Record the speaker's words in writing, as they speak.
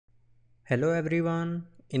Hello everyone,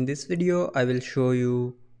 in this video I will show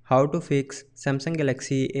you how to fix Samsung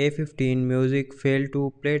Galaxy A15 music fail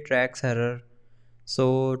to play tracks error.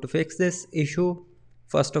 So to fix this issue,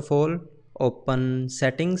 first of all open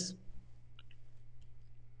settings.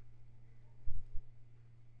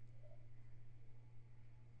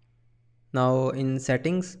 Now in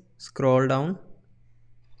settings scroll down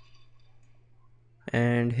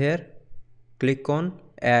and here click on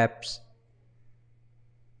apps.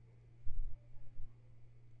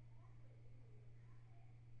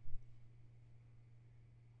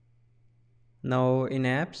 Now in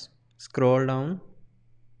apps scroll down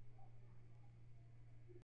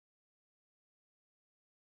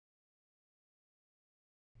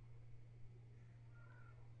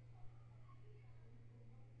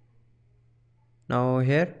now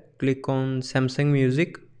here click on Samsung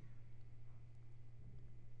Music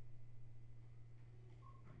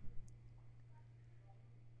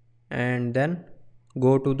and then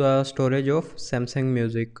go to the storage of Samsung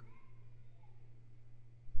Music.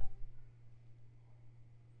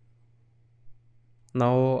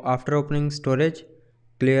 Now after opening storage,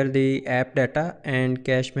 clear the app data and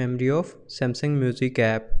cache memory of Samsung Music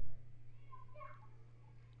app.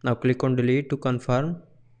 Now click on delete to confirm,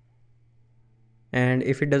 and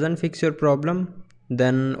if it doesn't fix your problem,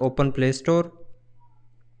 then open Play Store.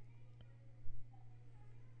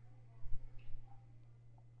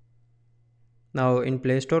 Now in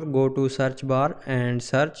Play Store go to search bar and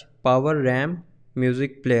search Power RAM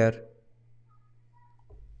Music Player.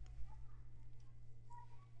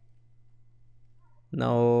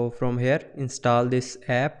 Now from here install this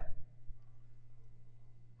app,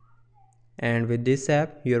 and with this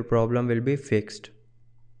app your problem will be fixed.